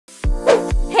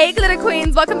glitter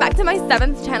queens, welcome back to my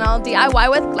 7th channel,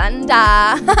 DIY with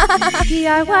Glenda.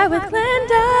 DIY with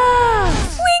Glenda.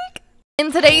 Wink. In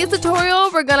today's tutorial,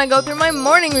 we're gonna go through my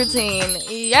morning routine.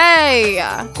 Yay!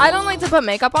 I don't like to put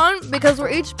makeup on because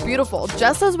we're each beautiful,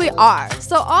 just as we are.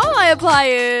 So all I apply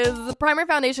is primer,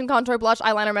 foundation, contour, blush,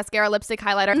 eyeliner, mascara, lipstick,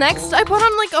 highlighter. Next, I put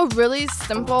on like a really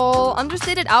simple,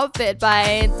 understated outfit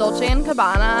by Dolce &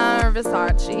 Gabbana or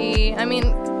Versace. I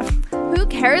mean, who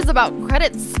cares about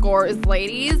credit scores,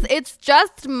 ladies? It's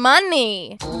just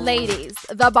money. Ladies,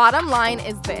 the bottom line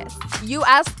is this. You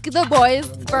ask the boys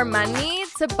for money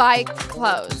to buy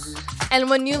clothes. And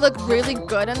when you look really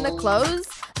good in the clothes,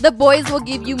 the boys will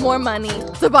give you more money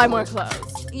to buy more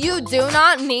clothes. You do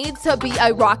not need to be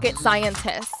a rocket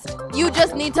scientist. You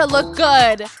just need to look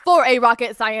good for a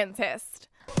rocket scientist.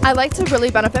 I like to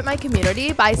really benefit my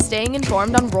community by staying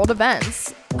informed on world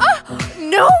events.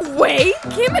 No way!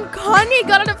 Kim and Kanye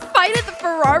got in a fight at the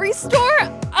Ferrari store?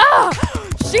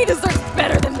 She deserves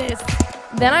better than this.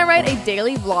 Then I write a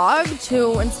daily vlog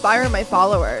to inspire my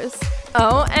followers.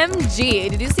 OMG,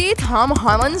 did you see Tom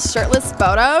Holland's shirtless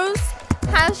photos?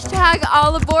 Hashtag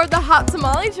all aboard the hot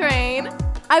tamale train.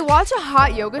 I watch a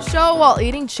hot yoga show while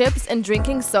eating chips and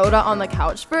drinking soda on the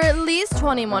couch for at least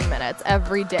 21 minutes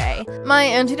every day. My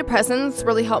antidepressants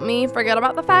really help me forget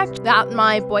about the fact that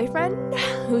my boyfriend,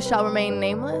 who shall remain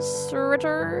nameless,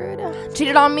 Richard,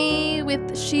 cheated on me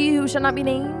with she who shall not be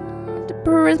named,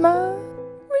 Charisma,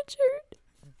 Richard.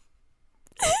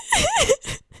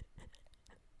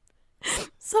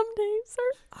 Some days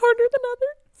are harder than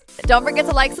others. Don't forget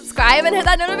to like, subscribe, and hit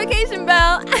that notification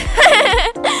bell.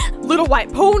 Little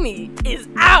White Pony is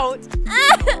out.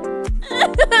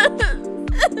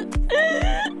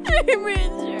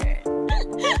 Richard.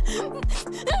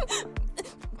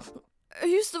 Are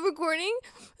you still recording?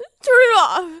 Turn it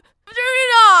off. Turn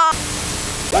it off.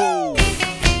 Oh.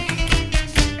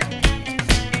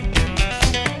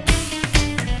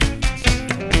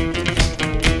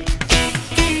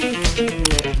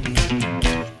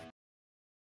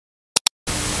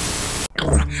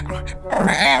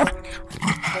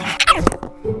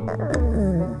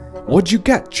 What'd you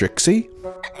get, Trixie?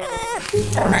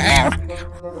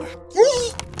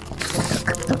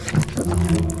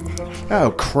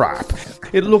 Oh crap.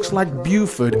 It looks like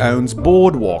Buford owns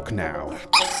Boardwalk now.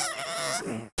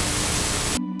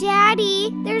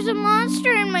 Daddy, there's a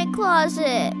monster in my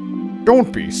closet.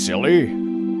 Don't be silly.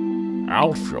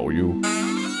 I'll show you.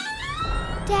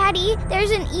 Daddy,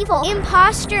 there's an evil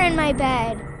imposter in my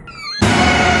bed.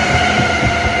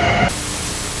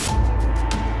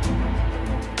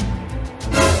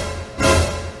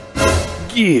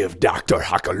 Give Dr.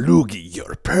 Hockaloogie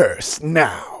your purse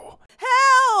now.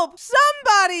 Help!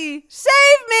 Somebody!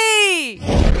 Save me!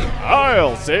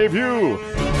 I'll save you!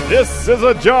 This is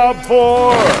a job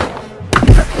for...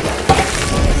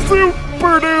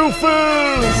 Super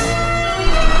Doofus!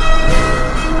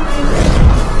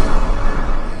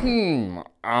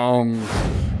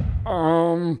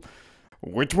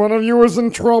 Which one of you is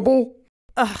in trouble?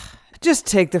 Just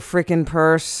take the frickin'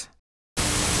 purse.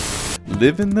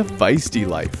 Living the feisty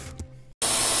life.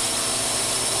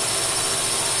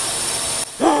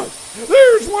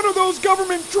 There's one of those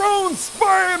government drones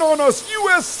spying on us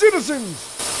U.S. citizens!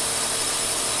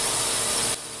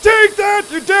 Take that,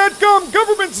 you dadgum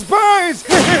government spies!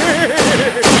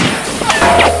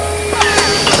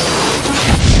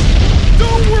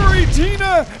 Don't worry,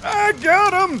 Tina! I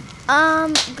got him!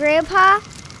 Grandpa?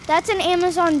 That's an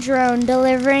Amazon drone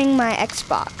delivering my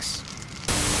Xbox.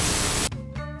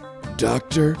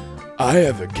 Doctor, I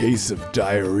have a case of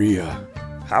diarrhea.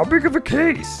 How big of a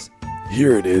case?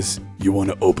 Here it is. You want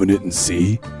to open it and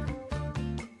see?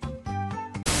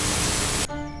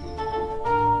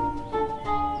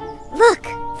 Look,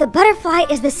 the butterfly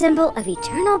is the symbol of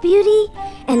eternal beauty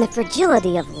and the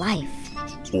fragility of life.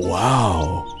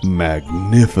 Wow,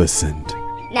 magnificent.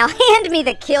 Now hand me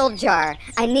the kill jar.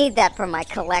 I need that for my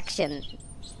collection.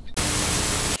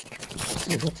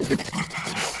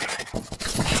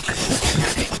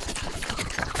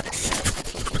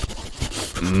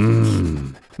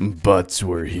 Butts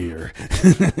were here.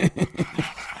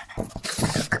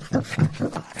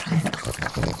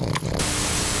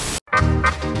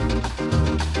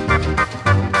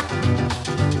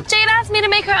 Jade asked me to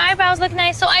make her eyebrows look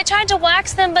nice, so I tried to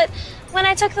wax them, but when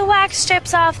I took the wax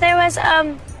strips off, there was,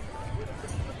 a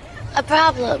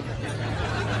problem.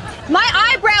 My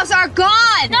eyebrows are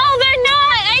gone! No, they're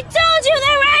not! I told you,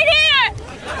 they're right here!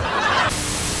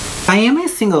 I am a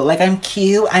single. Like, I'm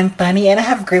cute, I'm funny, and I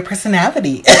have great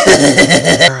personality.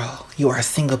 Girl, you are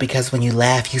single because when you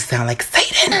laugh, you sound like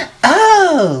Satan. Oh!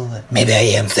 Oh, maybe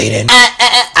I am Satan.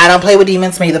 I don't play with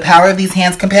demons. May the power of these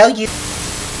hands compel you.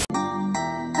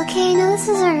 Okay, I know this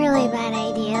is a really bad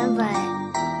idea, but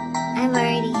I'm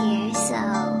already here, so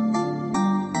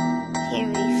here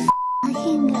we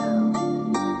fucking go.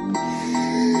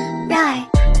 Rawr.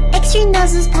 Extreme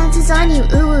noses pounces on you.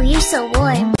 Ooh, you're so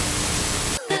warm.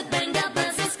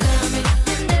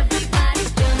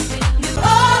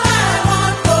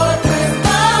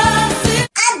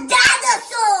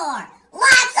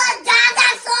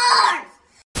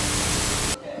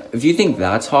 If you think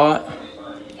that's hot,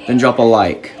 then drop a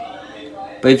like.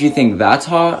 But if you think that's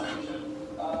hot,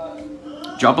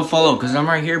 drop a follow, cause I'm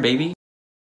right here, baby.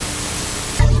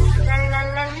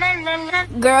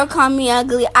 Girl called me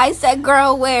ugly. I said,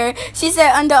 girl, where? She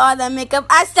said, under all that makeup.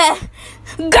 I said,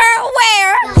 girl,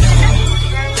 where?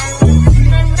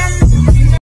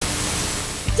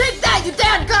 Take that, you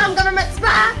damn government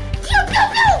spy! Pew, pew,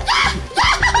 pew!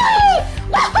 Yahoo!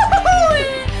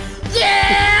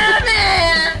 Yeah,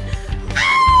 man!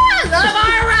 I love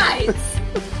our rights!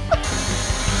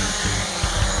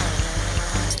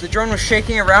 The drone was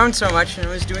shaking around so much and it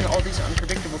was doing all these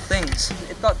unpredictable things.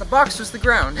 It thought the box was the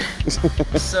ground.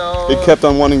 So it kept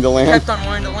on wanting to land. We had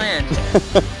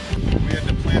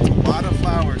to plant a lot of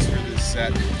flowers for this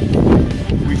set.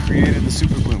 We created the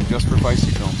Super Bloom just for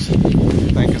Feisty Films.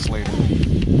 Thank us later.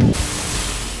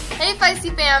 Hey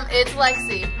Feisty fam, it's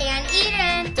Lexi. And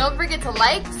Eden. Don't forget to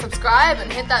like, subscribe,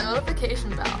 and hit that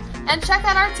notification bell. And check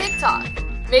out our TikTok.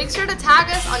 Make sure to tag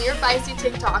us on your Feisty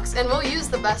TikToks and we'll use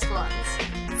the best ones.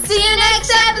 See you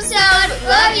next episode.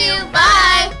 Love you.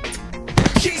 Bye.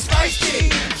 She's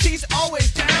feisty. She's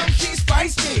always down. She's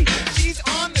feisty. She's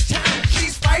on the town.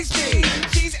 She's feisty.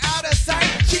 She's out of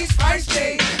sight. She's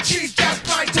feisty. She's just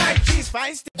my type. She's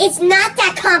feisty. It's not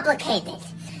that complicated.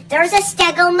 There's a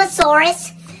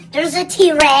Stegosaurus, there's a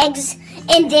T-Rex,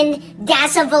 and then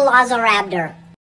that's a Velociraptor.